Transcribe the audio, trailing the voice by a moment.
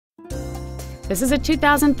This is a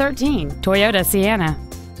 2013 Toyota Sienna.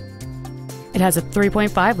 It has a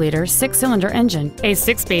 3.5-liter six-cylinder engine, a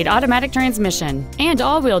six-speed automatic transmission, and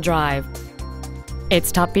all-wheel drive. Its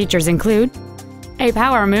top features include a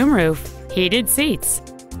power moonroof, heated seats,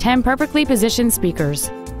 10 perfectly positioned speakers,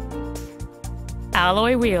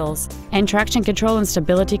 alloy wheels, and traction control and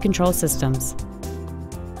stability control systems.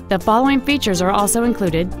 The following features are also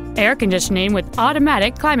included: air conditioning with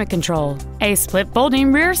automatic climate control, a split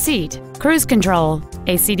folding rear seat, cruise control,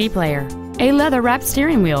 a CD player, a leather-wrapped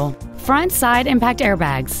steering wheel, front side impact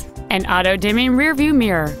airbags, an auto-dimming rear-view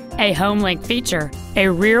mirror, a home-link feature, a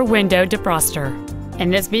rear window defroster,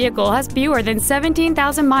 and this vehicle has fewer than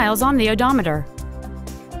 17,000 miles on the odometer.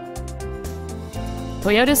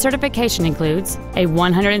 Toyota's certification includes a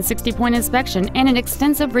 160-point inspection and an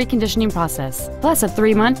extensive reconditioning process, plus a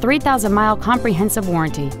 3-month, 3,000-mile comprehensive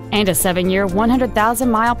warranty and a 7-year,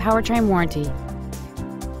 100,000-mile powertrain warranty.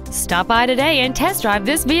 Stop by today and test drive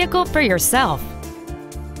this vehicle for yourself.